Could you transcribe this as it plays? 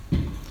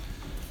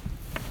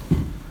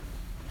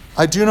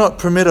I do not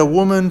permit a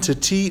woman to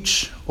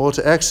teach or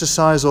to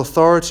exercise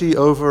authority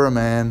over a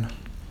man.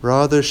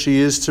 Rather, she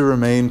is to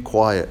remain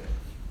quiet.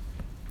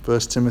 1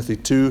 Timothy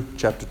 2,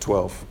 chapter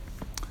 12.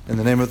 In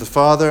the name of the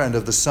Father, and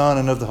of the Son,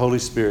 and of the Holy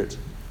Spirit.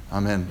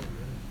 Amen.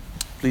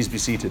 Please be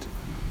seated.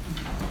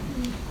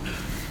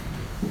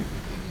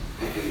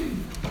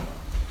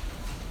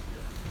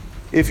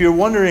 If you're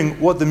wondering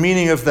what the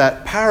meaning of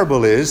that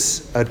parable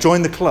is,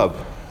 join the club.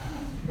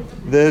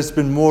 There's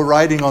been more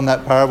writing on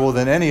that parable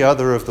than any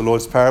other of the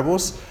Lord's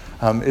parables.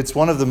 It's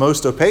one of the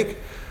most opaque.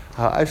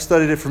 I've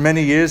studied it for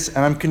many years, and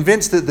I'm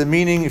convinced that the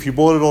meaning, if you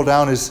boil it all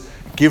down, is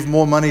give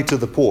more money to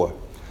the poor.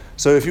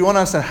 So if you want to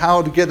understand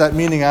how to get that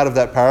meaning out of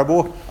that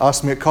parable,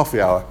 ask me at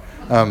coffee hour,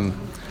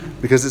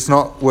 because it's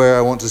not where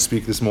I want to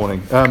speak this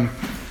morning.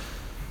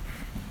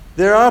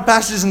 There are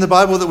passages in the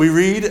Bible that we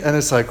read, and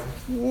it's like,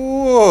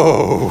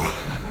 whoa.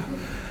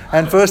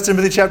 And 1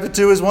 Timothy chapter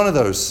 2 is one of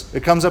those.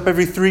 It comes up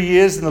every 3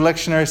 years in the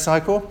lectionary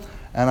cycle,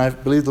 and I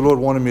believe the Lord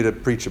wanted me to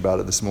preach about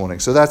it this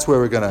morning. So that's where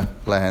we're going to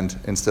land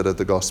instead of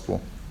the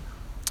gospel.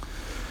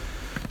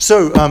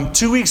 So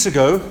 2 weeks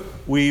ago,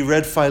 we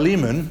read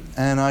Philemon,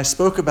 and I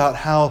spoke about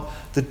how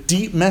the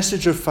deep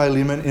message of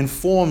Philemon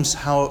informs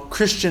how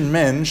Christian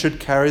men should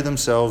carry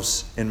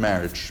themselves in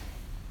marriage.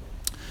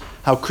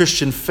 How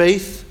Christian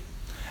faith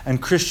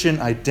and Christian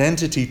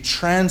identity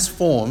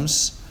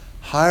transforms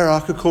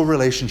hierarchical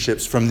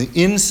relationships from the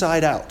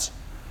inside out,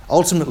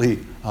 ultimately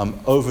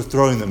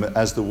overthrowing them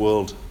as the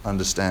world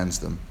understands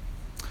them.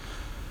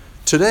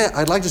 Today,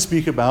 I'd like to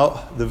speak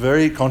about the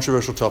very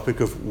controversial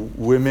topic of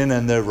women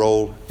and their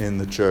role in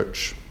the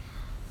church.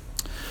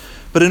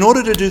 But in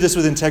order to do this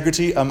with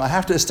integrity, I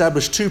have to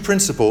establish two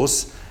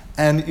principles,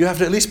 and you have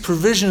to at least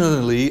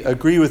provisionally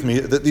agree with me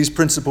that these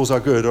principles are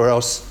good, or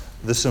else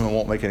this sermon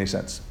won't make any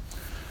sense.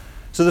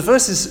 So the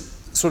first is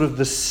sort of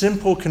the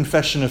simple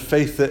confession of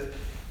faith that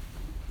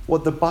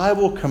what the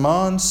Bible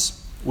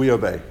commands, we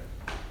obey.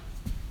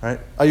 Right?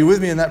 Are you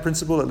with me in that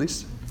principle at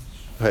least?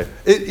 Okay.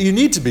 You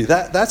need to be.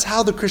 That's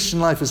how the Christian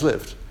life is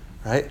lived.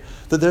 Right?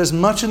 That there's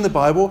much in the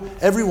Bible.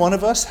 Every one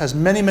of us has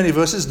many, many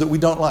verses that we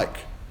don't like.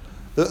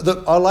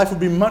 That our life would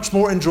be much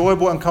more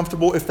enjoyable and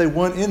comfortable if they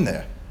weren't in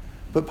there.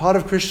 But part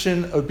of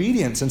Christian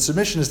obedience and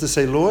submission is to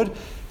say, Lord,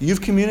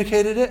 you've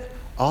communicated it,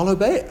 I'll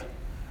obey it.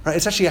 Right?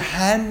 It's actually a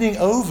handing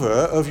over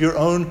of your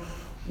own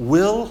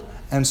will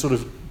and sort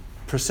of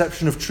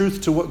perception of truth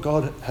to what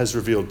God has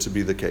revealed to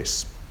be the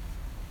case.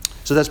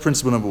 So that's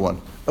principle number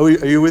one. Are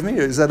you with me?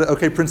 Is that an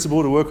okay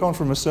principle to work on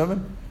from a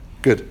sermon?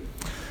 Good.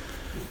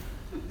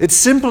 It's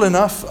simple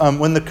enough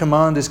when the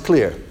command is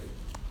clear.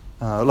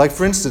 Like,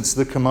 for instance,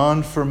 the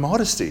command for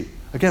modesty.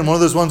 Again, one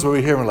of those ones where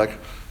we hear and we're like,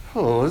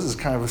 oh, this is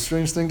kind of a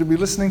strange thing to be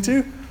listening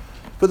to.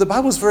 But the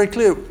Bible's very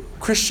clear.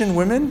 Christian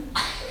women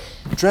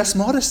dress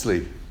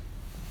modestly.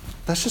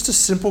 That's just a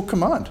simple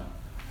command.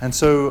 And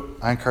so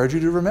I encourage you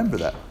to remember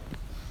that.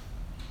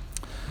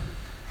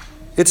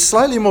 It's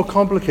slightly more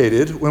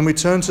complicated when we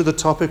turn to the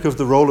topic of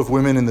the role of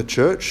women in the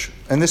church.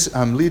 And this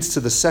leads to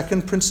the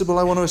second principle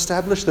I want to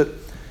establish, that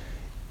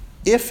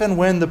if and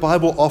when the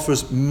Bible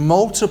offers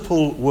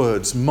multiple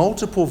words,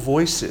 multiple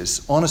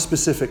voices on a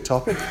specific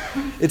topic,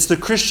 it's the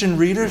Christian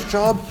reader's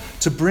job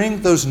to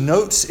bring those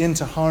notes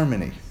into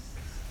harmony,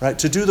 right?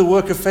 To do the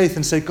work of faith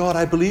and say, God,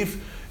 I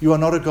believe you are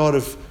not a God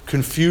of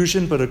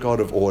confusion, but a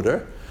God of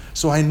order.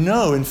 So I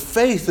know in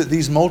faith that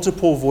these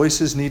multiple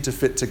voices need to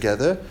fit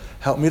together.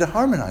 Help me to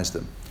harmonize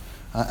them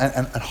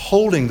and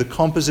holding the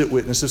composite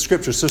witness of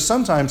Scripture. So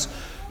sometimes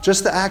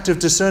just the act of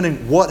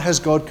discerning what has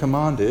God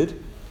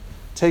commanded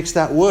takes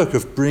that work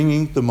of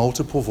bringing the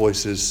multiple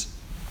voices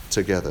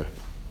together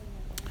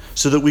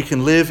so that we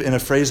can live, in a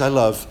phrase I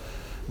love,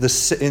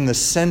 in the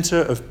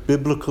center of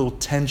biblical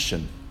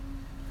tension.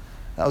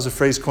 That was a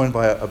phrase coined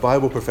by a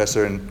Bible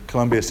professor in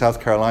Columbia, South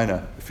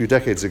Carolina, a few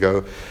decades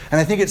ago. And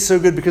I think it's so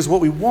good because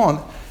what we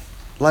want,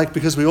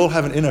 because we all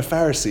have an inner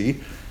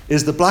Pharisee,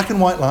 is the black and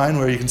white line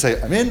where you can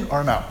say, I'm in or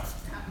I'm out.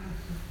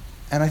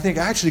 And I think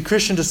actually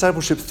Christian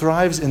discipleship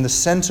thrives in the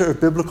center of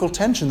biblical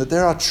tension, that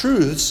there are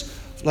truths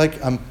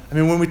like,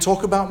 when we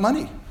talk about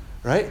money,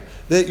 right?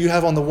 That you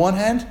have on the one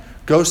hand,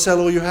 go sell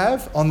all you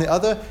have. On the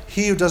other,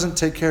 he who doesn't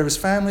take care of his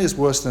family is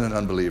worse than an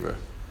unbeliever.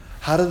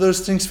 How do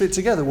those things fit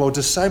together? Well,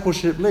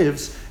 discipleship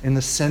lives in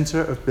the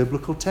center of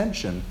biblical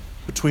tension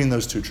between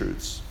those two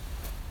truths.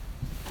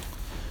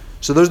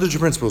 So those are the two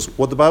principles.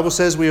 What the Bible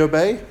says, we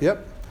obey.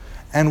 Yep.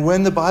 And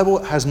when the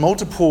Bible has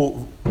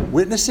multiple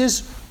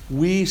witnesses,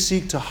 we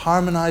seek to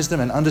harmonize them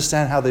and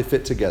understand how they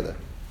fit together.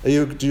 Are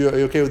you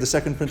okay with the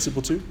second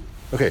principle too?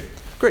 Okay,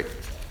 great.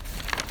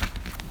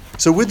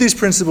 So with these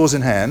principles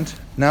in hand,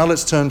 now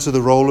let's turn to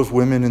the role of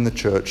women in the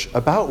church,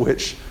 about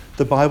which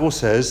the Bible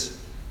says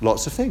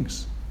lots of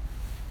things.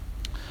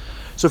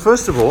 So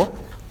first of all,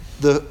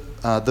 the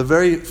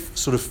very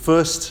sort of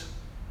first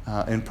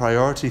in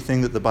priority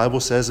thing that the Bible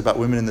says about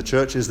women in the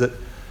church is that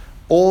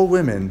all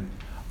women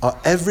are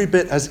every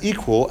bit as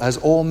equal as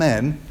all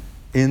men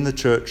in the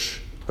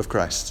church of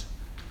Christ.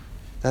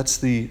 That's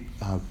the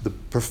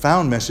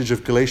profound message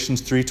of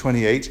Galatians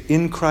 3:28.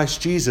 In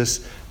Christ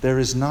Jesus, there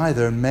is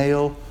neither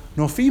male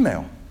nor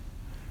female.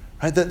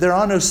 Right? That there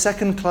are no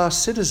second-class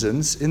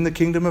citizens in the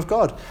kingdom of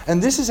God.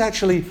 And this is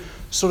actually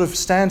sort of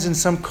stands in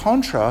some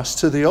contrast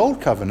to the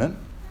old covenant,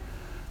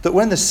 that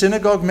when the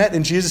synagogue met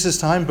in Jesus'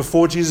 time,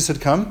 before Jesus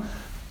had come,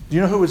 do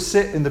you know who would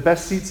sit in the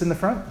best seats in the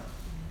front?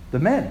 The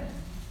men.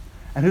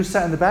 And who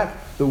sat in the back?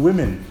 The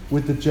women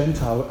with the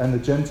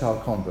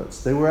Gentile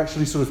converts. They were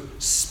actually sort of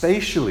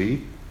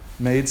spatially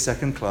made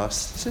second-class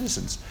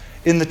citizens.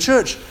 In the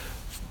church,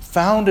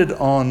 founded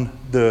on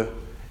the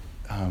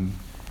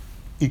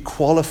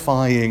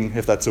equalifying,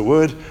 if that's a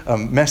word,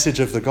 message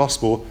of the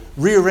gospel,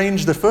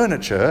 rearranged the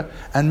furniture,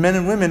 and men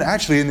and women,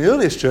 actually in the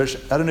earliest church,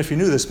 I don't know if you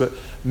knew this, but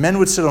men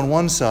would sit on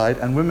one side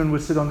and women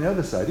would sit on the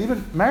other side.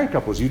 Even married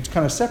couples, you'd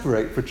kind of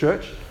separate for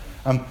church,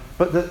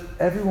 but that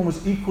everyone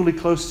was equally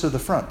close to the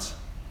front.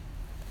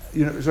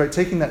 You know, it's right,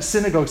 taking that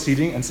synagogue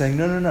seating and saying,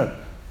 no,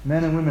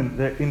 men and women,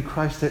 in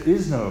Christ there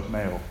is no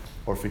male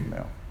or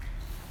female.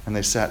 And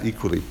they sat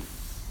equally.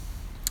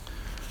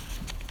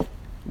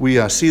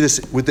 We see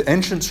this with the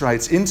entrance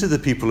rites into the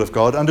people of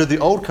God. Under the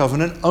old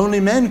covenant, only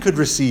men could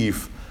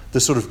receive the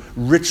sort of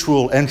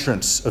ritual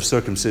entrance of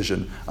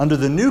circumcision. Under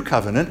the new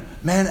covenant,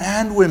 men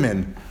and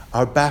women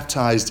are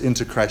baptized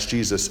into Christ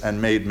Jesus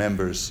and made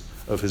members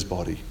of his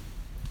body.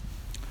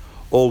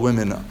 All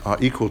women are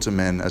equal to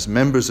men as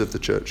members of the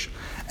church.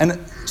 And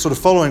sort of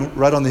following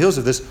right on the heels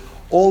of this,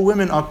 all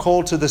women are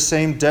called to the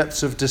same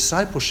depths of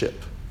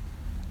discipleship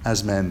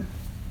as men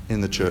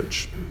in the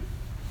church.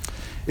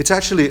 It's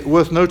actually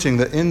worth noting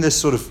that in this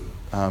sort of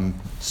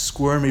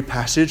squirmy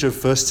passage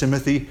of 1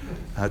 Timothy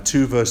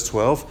 2 verse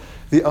 12,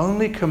 the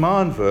only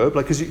command verb,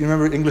 like, because you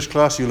remember English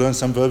class, you learn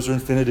some verbs are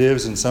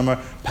infinitives and some are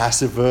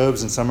passive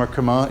verbs and some are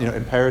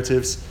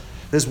imperatives.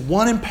 There's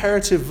one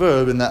imperative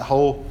verb in that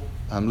whole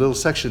little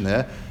section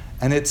there,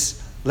 and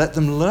it's let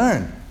them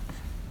learn.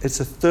 It's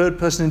a third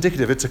person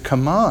indicative. It's a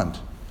command.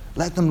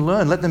 Let them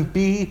learn. Let them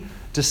be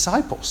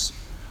disciples,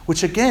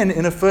 which again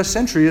in a first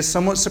century is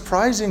somewhat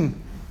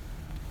surprising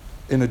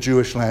in a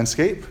Jewish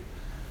landscape.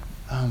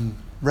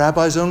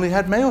 Rabbis only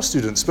had male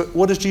students, but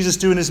what does Jesus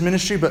do in his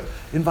ministry? But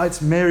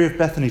invites Mary of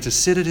Bethany to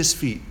sit at his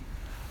feet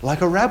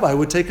like a rabbi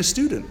would take a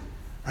student,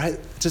 right?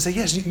 To say,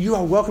 yes, you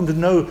are welcome to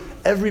know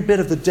every bit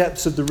of the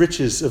depths of the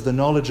riches of the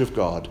knowledge of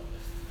God,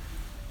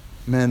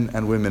 men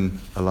and women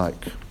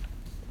alike.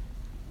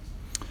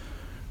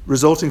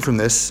 Resulting from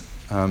this,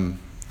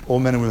 all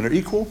men and women are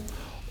equal.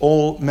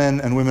 All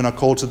men and women are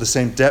called to the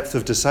same depth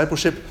of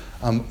discipleship.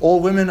 All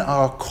women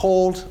are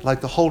called,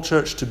 like the whole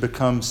church, to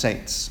become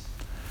saints.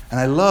 And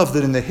I love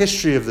that in the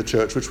history of the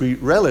church, which we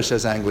relish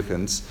as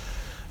Anglicans,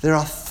 there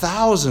are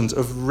thousands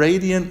of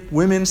radiant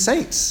women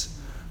saints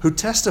who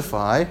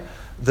testify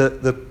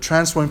that the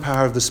transforming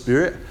power of the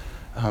Spirit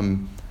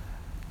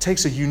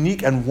takes a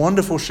unique and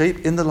wonderful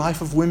shape in the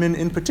life of women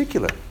in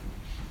particular.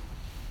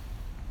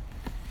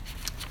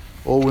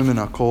 All women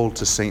are called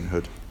to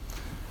sainthood.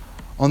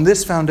 On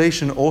this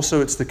foundation, also,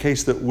 it's the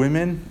case that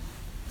women,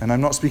 and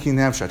I'm not speaking in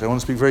the abstract, I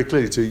want to speak very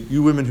clearly to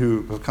you women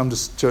who have come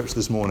to church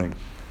this morning.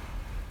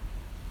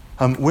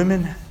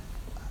 Women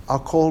are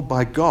called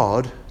by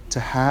God to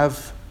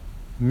have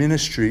a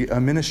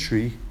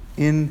ministry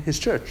in his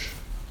church.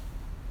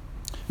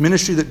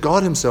 Ministry that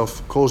God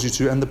himself calls you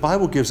to, and the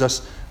Bible gives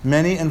us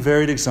many and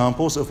varied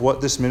examples of what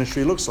this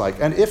ministry looks like.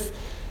 And if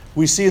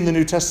we see in the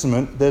New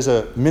Testament there's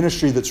a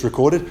ministry that's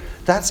recorded,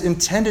 that's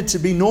intended to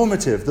be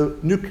normative. The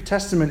New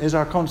Testament is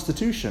our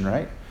constitution,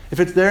 right? If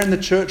it's there in the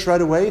church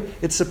right away,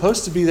 it's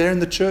supposed to be there in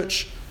the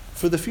church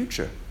for the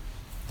future,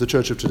 the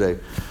church of today.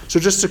 So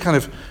just to kind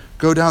of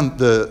go down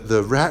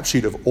the rap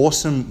sheet of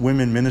awesome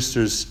women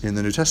ministers in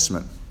the New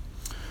Testament.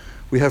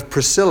 We have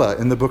Priscilla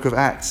in the book of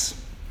Acts,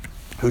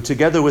 who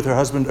together with her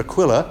husband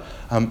Aquila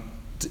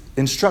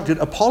instructed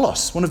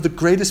Apollos, one of the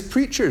greatest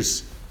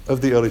preachers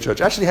of the early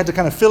church. Actually had to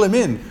kind of fill him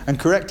in and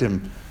correct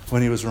him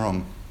when he was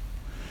wrong.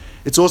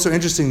 It's also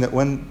interesting that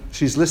when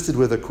she's listed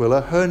with Aquila,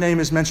 her name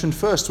is mentioned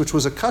first, which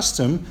was a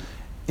custom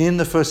in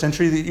the first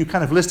century that you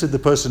kind of listed the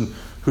person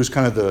who's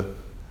kind of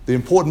the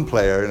important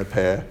player in a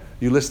pair.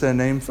 You list their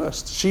name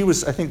first. She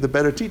was, I think, the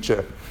better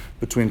teacher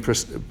between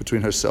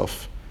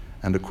herself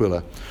and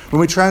Aquila. When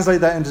we translate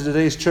that into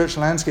today's church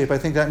landscape, I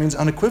think that means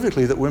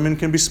unequivocally that women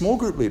can be small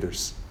group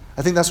leaders.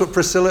 I think that's what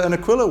Priscilla and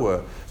Aquila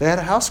were. They had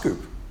a house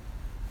group,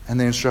 and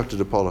they instructed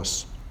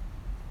Apollos.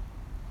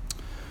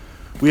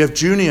 We have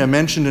Junia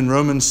mentioned in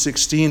Romans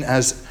 16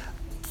 as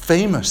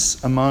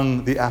famous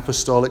among the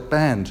apostolic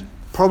band,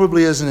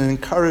 probably as an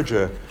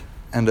encourager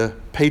and a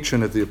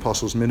patron of the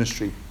apostles'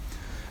 ministry.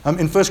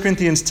 In 1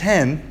 Corinthians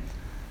 10,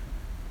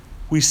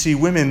 we see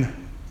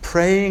women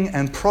praying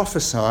and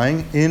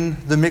prophesying in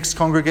the mixed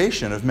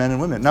congregation of men and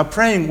women. Now,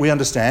 praying, we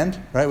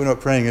understand, right? We know what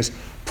praying is.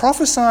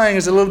 Prophesying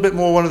is a little bit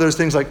more one of those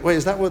things like, wait,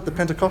 is that what the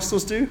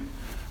Pentecostals do?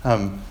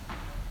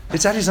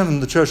 It's actually something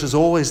the church has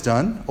always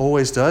done,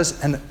 always does.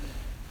 And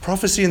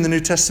prophecy in the New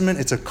Testament,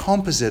 it's a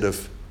composite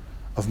of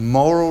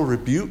moral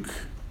rebuke,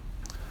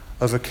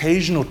 of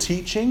occasional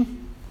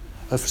teaching,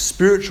 of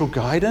spiritual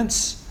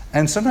guidance,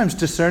 and sometimes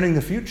discerning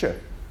the future,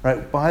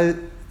 right? By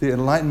the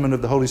enlightenment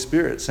of the Holy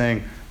Spirit,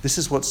 saying, this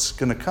is what's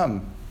going to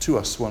come to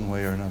us one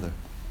way or another.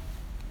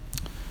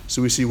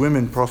 So we see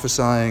women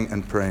prophesying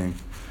and praying.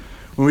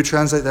 When we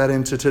translate that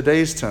into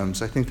today's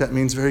terms, I think that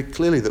means very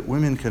clearly that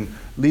women can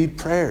lead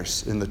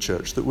prayers in the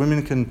church, that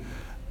women can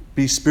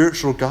be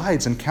spiritual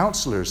guides and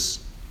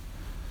counselors,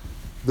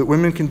 that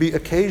women can be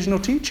occasional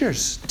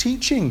teachers,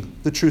 teaching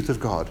the truth of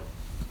God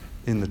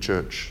in the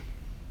church.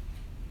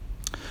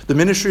 The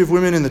ministry of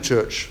women in the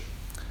church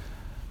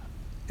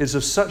is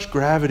of such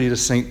gravity to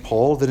St.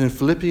 Paul that in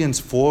Philippians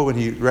 4, when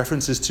he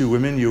references two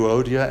women,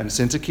 Euodia and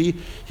Syntyche,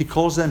 he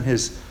calls them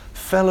his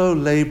fellow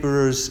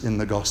laborers in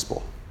the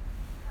gospel.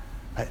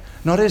 Right?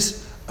 Not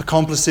his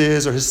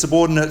accomplices or his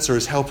subordinates or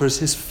his helpers,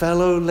 his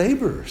fellow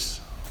laborers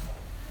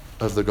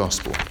of the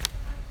gospel.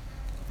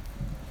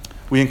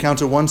 We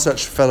encounter one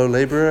such fellow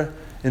laborer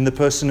in the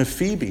person of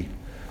Phoebe,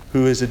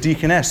 who is a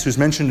deaconess who's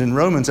mentioned in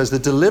Romans as the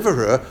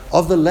deliverer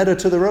of the letter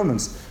to the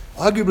Romans.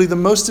 Arguably the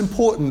most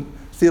important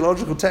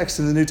theological text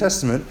in the New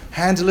Testament,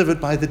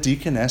 hand-delivered by the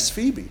deaconess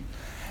Phoebe.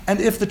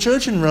 And if the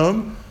church in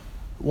Rome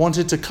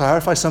wanted to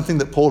clarify something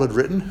that Paul had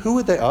written, who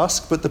would they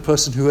ask but the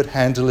person who had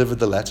hand-delivered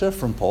the letter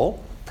from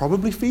Paul?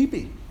 Probably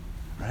Phoebe,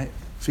 right?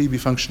 Phoebe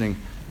functioning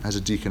as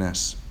a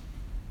deaconess.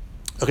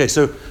 Okay,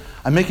 so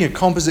I'm making a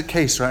composite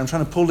case, right? I'm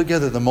trying to pull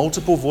together the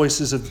multiple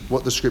voices of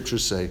what the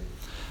scriptures say.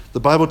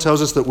 The Bible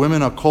tells us that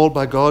women are called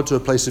by God to a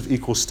place of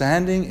equal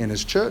standing in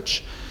his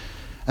church,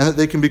 and that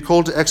they can be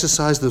called to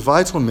exercise the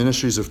vital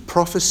ministries of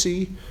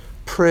prophecy,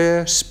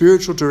 prayer,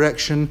 spiritual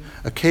direction,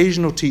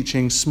 occasional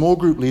teaching, small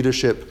group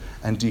leadership,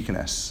 and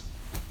deaconess.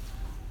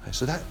 Okay,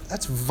 so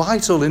that's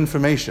vital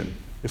information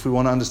if we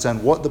want to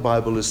understand what the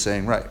Bible is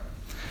saying right.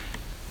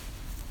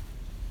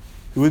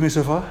 You with me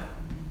so far?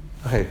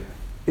 Okay.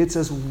 It's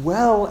as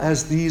well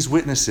as these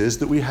witnesses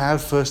that we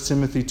have 1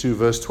 Timothy 2,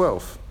 verse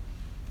 12,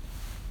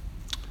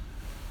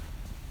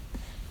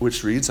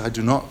 which reads, I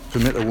do not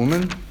permit a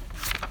woman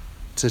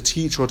to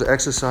teach or to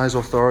exercise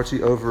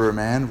authority over a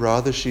man,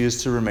 rather she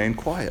is to remain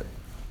quiet.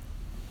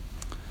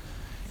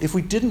 If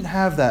we didn't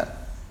have that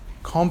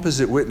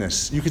composite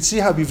witness, you could see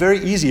how it'd be very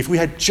easy. If we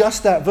had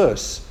just that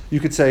verse, you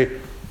could say,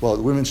 well,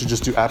 the women should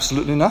just do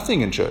absolutely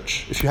nothing in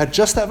church. If you had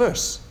just that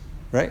verse,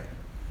 right?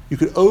 You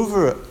could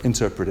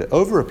over-interpret it,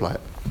 over-apply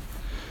it.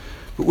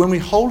 But when we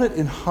hold it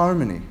in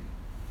harmony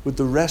with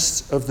the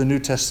rest of the New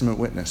Testament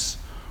witness,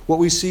 what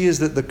we see is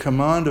that the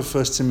command of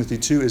 1 Timothy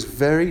 2 is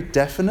very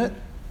definite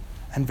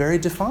and very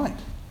defined.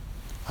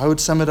 I would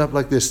sum it up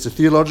like this to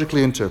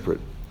theologically interpret.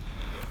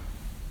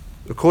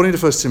 According to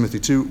 1 Timothy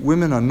 2,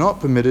 women are not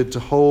permitted to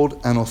hold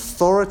an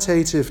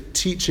authoritative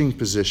teaching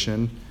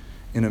position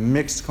in a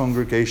mixed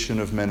congregation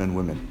of men and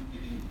women.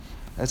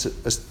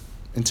 That's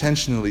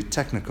intentionally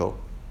technical.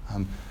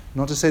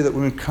 Not to say that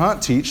women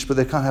can't teach, but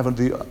they can't have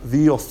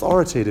the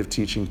authoritative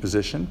teaching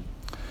position.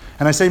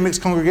 And I say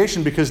mixed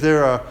congregation because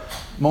there are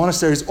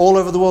monasteries all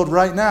over the world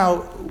right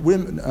now,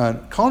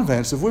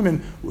 convents of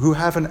women who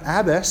have an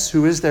abbess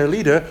who is their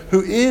leader,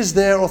 who is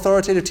their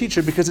authoritative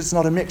teacher because it's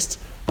not a mixed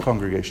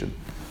congregation.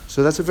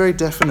 So that's a very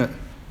definite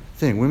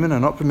thing. Women are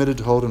not permitted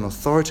to hold an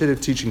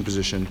authoritative teaching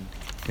position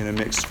in a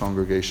mixed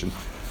congregation.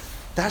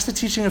 That's the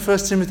teaching of 1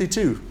 Timothy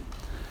 2.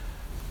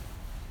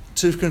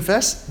 To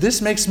confess,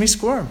 this makes me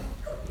squirm,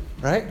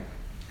 right?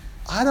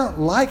 I don't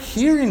like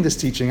hearing this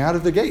teaching out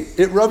of the gate.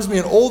 It rubs me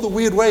in all the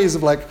weird ways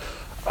of like,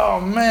 oh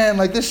man,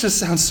 like this just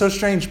sounds so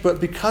strange. But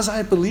because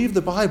I believe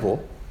the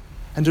Bible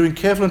and doing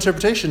careful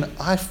interpretation,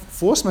 I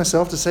force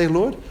myself to say,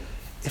 Lord,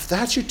 if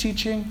that's your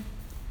teaching,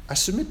 I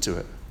submit to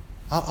it.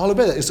 I'll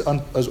obey that.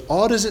 As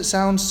odd as it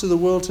sounds to the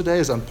world today,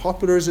 as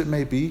unpopular as it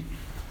may be,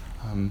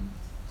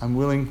 I'm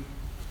willing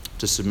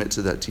to submit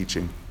to that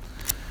teaching.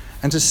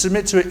 And to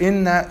submit to it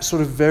in that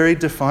sort of very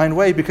defined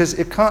way, because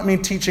it can't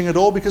mean teaching at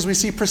all, because we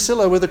see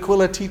Priscilla with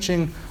Aquila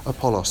teaching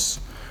Apollos.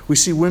 We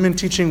see women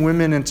teaching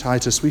women in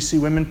Titus. We see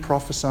women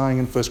prophesying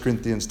in 1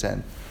 Corinthians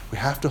 10. We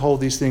have to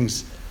hold these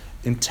things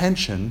in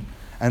tension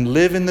and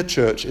live in the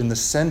church in the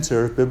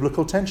center of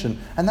biblical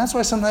tension. And that's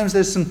why sometimes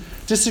there's some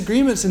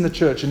disagreements in the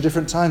church in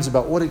different times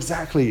about what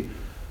exactly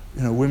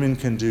women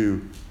can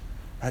do,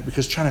 right?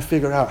 Because trying to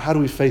figure out how do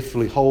we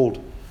faithfully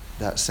hold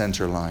that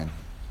center line.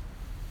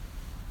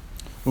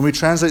 When we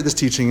translate this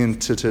teaching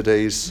into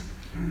today's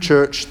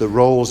church, the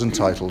roles and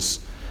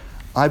titles,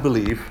 I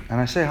believe, and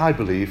I say I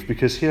believe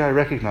because here I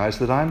recognize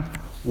that I'm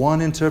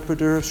one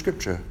interpreter of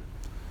Scripture.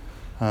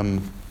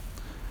 That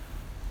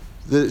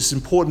it's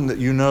important that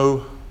you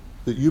know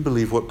that you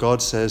believe what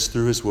God says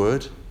through His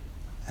Word,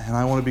 and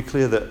I want to be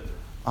clear that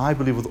I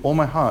believe with all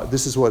my heart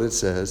this is what it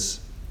says,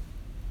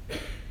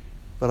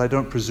 but I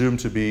don't presume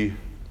to be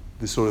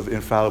the sort of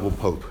infallible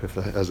pope,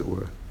 as it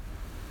were.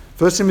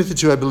 1 Timothy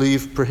 2, I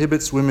believe,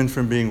 prohibits women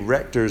from being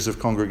rectors of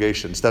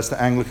congregations. That's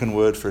the Anglican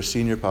word for a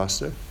senior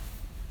pastor.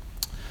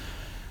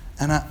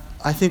 And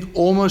I think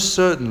almost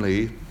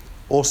certainly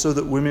also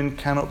that women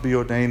cannot be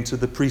ordained to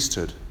the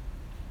priesthood.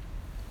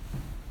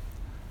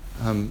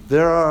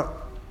 There are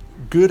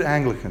good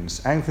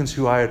Anglicans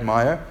who I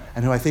admire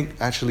and who I think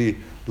actually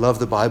love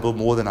the Bible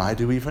more than I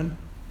do even,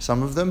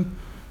 some of them,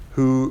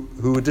 who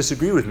would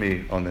disagree with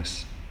me on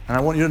this. And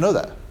I want you to know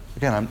that.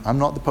 Again, I'm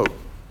not the Pope.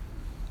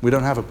 We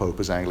don't have a Pope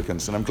as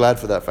Anglicans, and I'm glad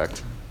for that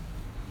fact.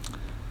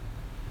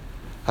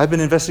 I've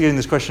been investigating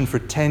this question for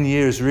 10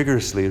 years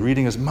rigorously,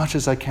 reading as much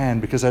as I can,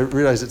 because I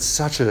realize it's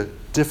such a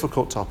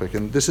difficult topic,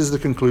 and this is the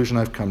conclusion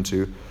I've come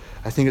to.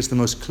 I think it's the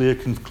most clear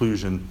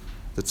conclusion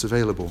that's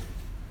available.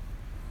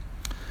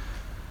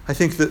 I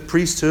think that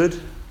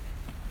priesthood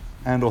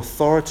and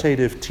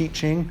authoritative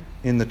teaching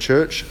in the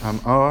church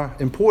are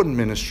important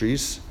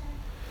ministries,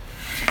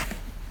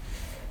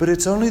 but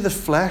it's only the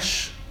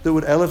flesh that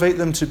would elevate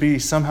them to be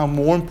somehow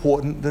more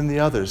important than the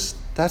others.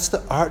 That's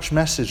the arch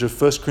message of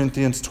 1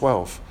 Corinthians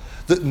 12.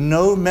 That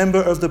no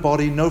member of the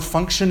body, no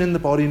function in the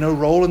body, no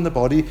role in the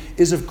body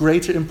is of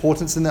greater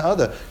importance than the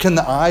other. Can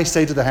the eye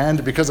say to the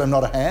hand, because I'm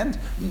not a hand?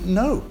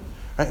 No.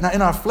 Right? Now,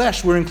 in our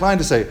flesh, we're inclined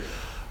to say,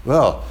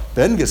 well,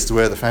 Ben gets to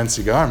wear the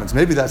fancy garments.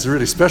 Maybe that's a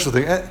really special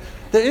thing.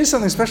 There is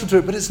something special to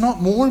it, but it's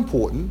not more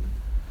important.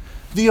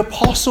 The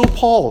Apostle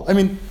Paul,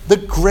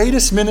 the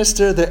greatest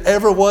minister there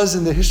ever was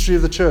in the history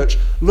of the church,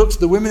 looked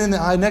the women in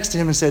the eye next to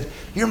him and said,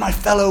 "You're my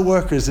fellow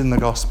workers in the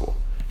gospel."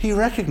 He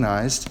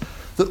recognized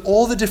that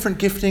all the different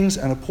giftings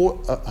and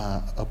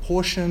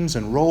apportions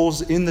and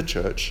roles in the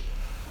church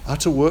are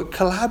to work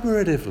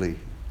collaboratively,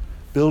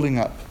 building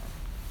up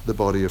the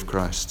body of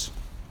Christ.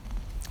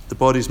 The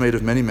body is made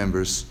of many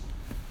members,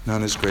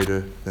 none is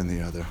greater than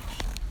the other.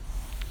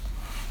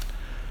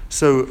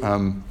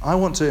 So I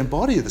want to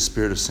embody the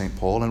spirit of St.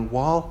 Paul, and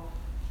while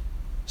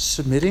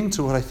submitting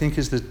to what I think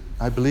is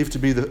I believe to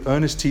be the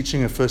earnest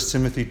teaching of 1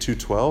 Timothy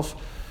 2:12,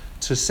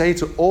 to say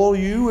to all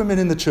you women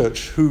in the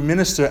church who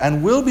minister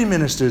and will be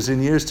ministers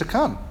in years to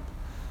come,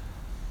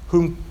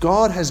 whom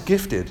God has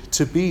gifted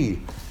to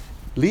be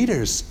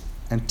leaders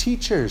and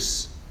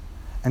teachers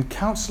and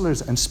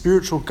counselors and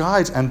spiritual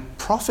guides and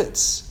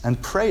prophets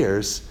and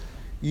prayers,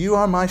 you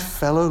are my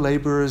fellow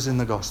laborers in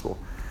the gospel.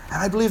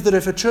 And I believe that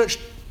if a church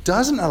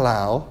doesn't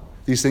allow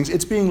these things,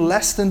 it's being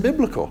less than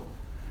biblical.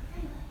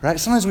 Right?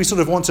 Sometimes we sort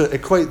of want to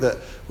equate that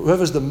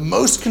whoever's the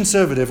most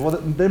conservative, well,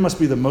 they must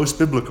be the most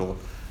biblical.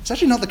 It's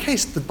actually not the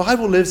case. The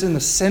Bible lives in the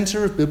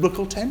center of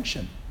biblical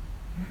tension.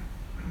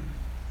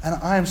 And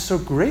I am so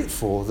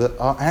grateful that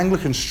our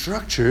Anglican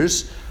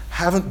structures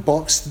haven't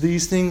boxed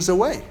these things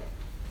away.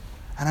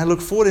 And I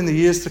look forward in the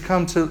years to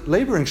come to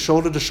laboring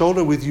shoulder to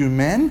shoulder with you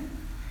men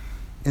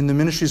in the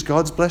ministries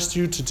God's blessed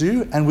you to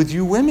do, and with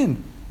you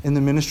women in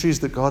the ministries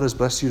that God has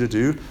blessed you to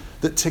do,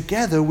 that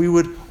together we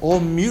would all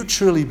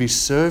mutually be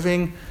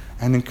serving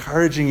and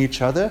encouraging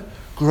each other,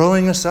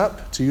 growing us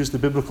up, to use the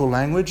biblical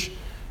language,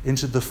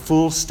 into the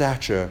full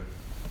stature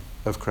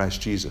of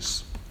Christ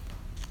Jesus.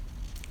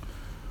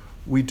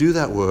 We do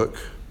that work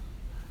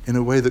in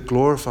a way that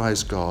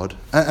glorifies God.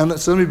 And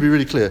let me be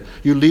really clear.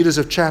 You leaders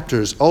of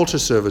chapters, altar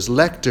servers,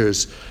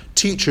 lectors,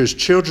 teachers,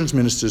 children's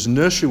ministers,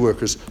 nursery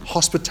workers,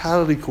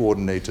 hospitality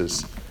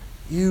coordinators,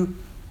 you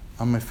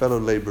are my fellow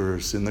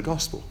laborers in the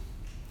gospel.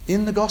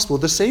 In the gospel,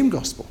 the same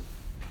gospel.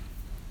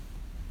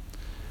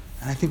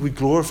 And I think we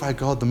glorify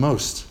God the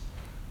most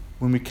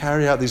when we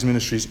carry out these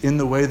ministries in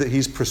the way that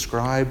He's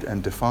prescribed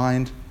and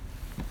defined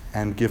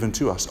and given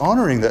to us.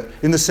 Honoring that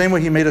in the same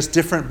way He made us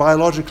different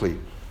biologically,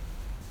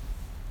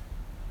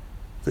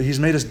 that He's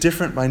made us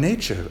different by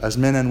nature as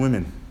men and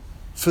women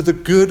for the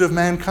good of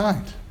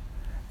mankind.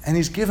 And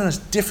He's given us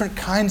different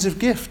kinds of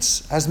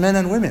gifts as men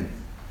and women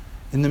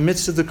in the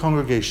midst of the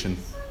congregation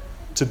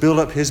to build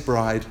up His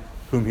bride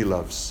whom He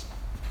loves.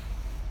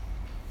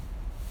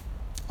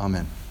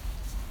 Amen.